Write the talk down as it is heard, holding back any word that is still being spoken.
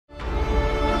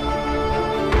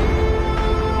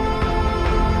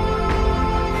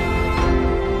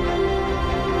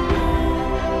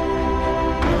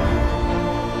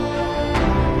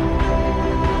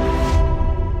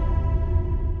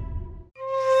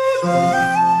Hare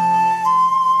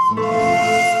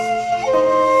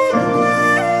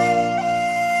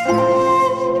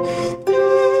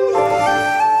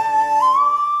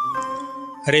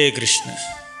Krishna.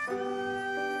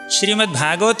 Srimad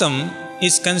Bhagavatam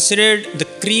is considered the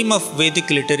cream of Vedic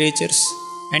literatures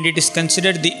and it is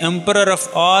considered the emperor of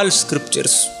all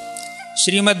scriptures.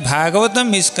 Srimad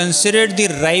Bhagavatam is considered the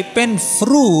ripened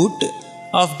fruit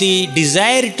of the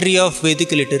desire tree of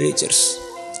Vedic literatures.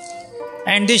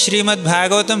 And this Srimad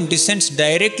Bhagavatam descends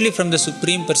directly from the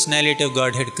Supreme Personality of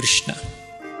Godhead Krishna.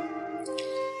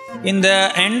 In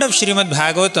the end of Srimad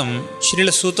Bhagavatam,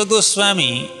 Srila Suta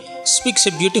Goswami speaks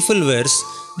a beautiful verse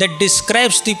that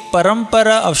describes the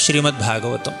Parampara of Srimad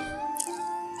Bhagavatam.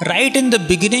 Right in the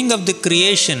beginning of the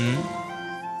creation,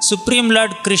 Supreme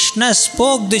Lord Krishna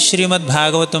spoke this Srimad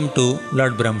Bhagavatam to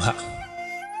Lord Brahma.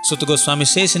 Suta Goswami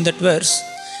says in that verse,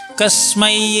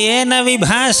 Kasmayena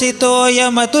vibhasitoya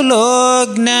matulo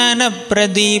gnana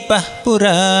pradipah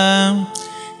pura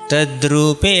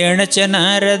tadrupena cha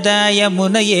naradaya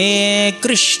munaye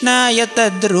krishnaya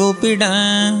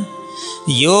tadrupina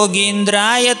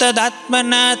yogindraya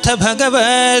tadatmanatha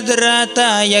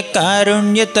bhagavadrataya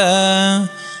karunyata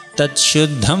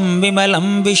tatshuddham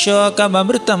vimalam vishokam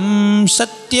amritam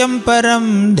satyam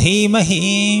param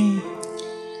dhimahi.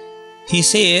 He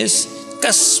says,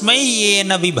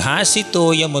 Kasmayena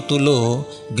vibhasitoya matulo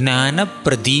gnana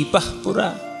pradipah pura.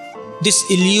 This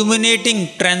illuminating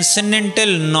transcendental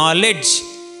knowledge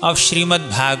of Srimad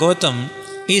Bhagavatam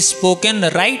is spoken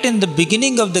right in the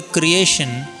beginning of the creation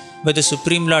by the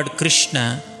Supreme Lord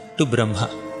Krishna to Brahma.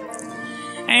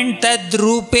 And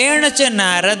tadrupena cha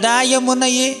naradaya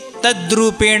munaye.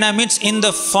 Tadrupena means in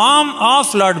the form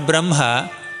of Lord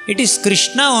Brahma, it is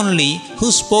Krishna only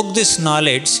who spoke this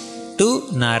knowledge to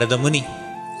Narada Muni.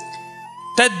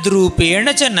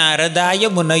 Tadrupena cha naradaya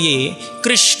munaye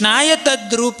krishnaya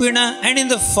tadrupena. And in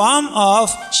the form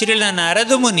of Srila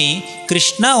Narada Muni,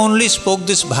 Krishna only spoke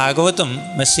this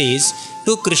Bhagavatam message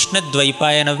to Krishna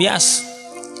Dvaipayana Vyas.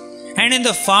 And in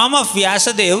the form of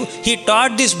Vyasadev, he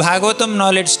taught this Bhagavatam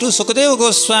knowledge to Sukadeva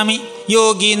Goswami.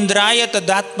 Yogindraya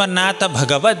tadatmanatha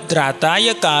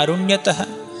bhagavadrataya karunyataha.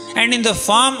 And in the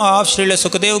form of Srila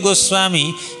Sukadeva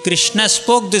Goswami, Krishna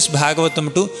spoke this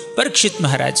Bhagavatam to Parikshit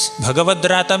Maharaj.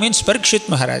 Bhagavadrata means Parikshit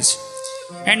Maharaj.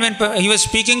 And when he was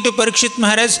speaking to Parikshit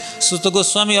Maharaj, Suta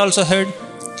Goswami also heard.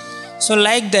 So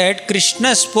like that,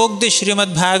 Krishna spoke this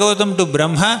Srimad Bhagavatam to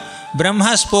Brahma.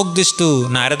 Brahma spoke this to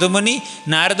Narada Muni.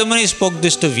 Narada Muni spoke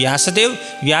this to Vyasadev.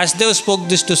 Vyasadev spoke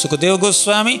this to Sukadeva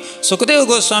Goswami. Sukadeva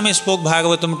Goswami spoke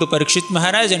Bhagavatam to Parikshit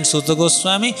Maharaj and Suta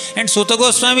Goswami. And Suta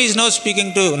Goswami is now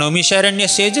speaking to Naimisharanya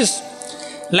sages.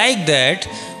 Like that,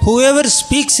 whoever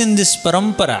speaks in this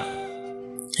parampara,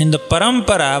 in the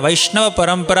parampara, Vaishnava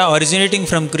parampara originating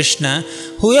from Krishna,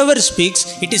 whoever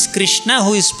speaks, it is Krishna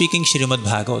who is speaking Srimad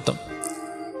Bhagavatam.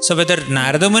 So whether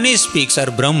Narada Muni speaks, or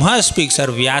Brahma speaks, or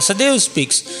Vyasadeva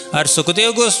speaks, or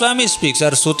Sukadeva Goswami speaks,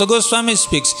 or Suta Goswami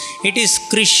speaks, it is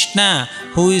Krishna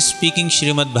who is speaking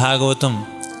Srimad Bhagavatam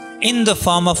in the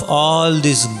form of all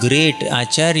these great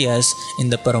acharyas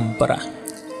in the parampara.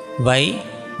 Why?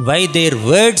 Why their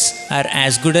words are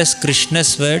as good as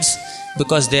Krishna's words?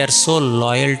 Because they are so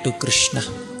loyal to Krishna.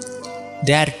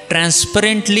 They are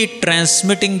transparently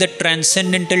transmitting the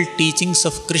transcendental teachings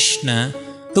of Krishna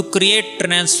to create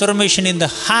transformation in the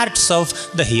hearts of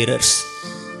the hearers.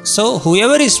 So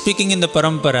whoever is speaking in the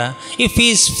parampara, if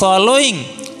he is following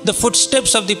the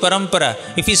footsteps of the parampara,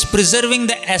 if he is preserving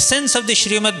the essence of the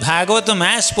Srimad Bhagavatam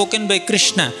as spoken by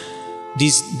Krishna,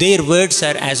 their words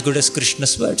are as good as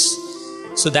Krishna's words.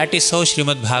 So that is how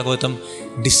Srimad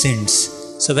Bhagavatam descends.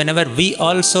 So whenever we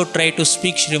also try to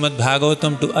speak Srimad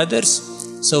Bhagavatam to others,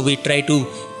 so we try to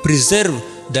preserve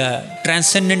the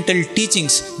transcendental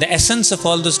teachings, the essence of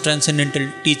all those transcendental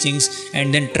teachings,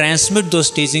 and then transmit those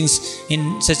teachings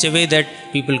in such a way that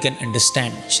people can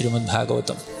understand Srimad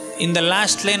Bhagavatam. In the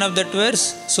last line of that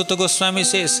verse, Suta Goswami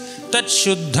says, Tat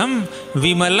Shuddham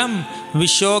Vimalam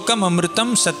Vishokam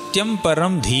Amritam Satyam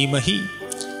Param Dhimahi.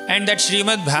 And that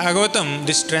Srimad Bhagavatam,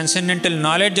 this transcendental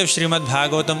knowledge of Srimad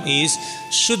Bhagavatam is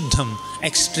Shuddham,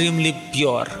 extremely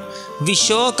pure.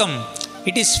 Vishokam,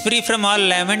 it is free from all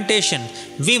lamentation.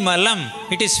 Vimalam,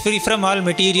 it is free from all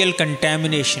material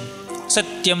contamination.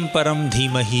 Satyam Param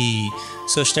Dhimahi.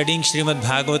 So studying Srimad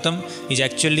Bhagavatam is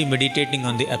actually meditating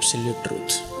on the absolute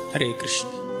truth. Hare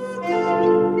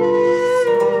Krishna.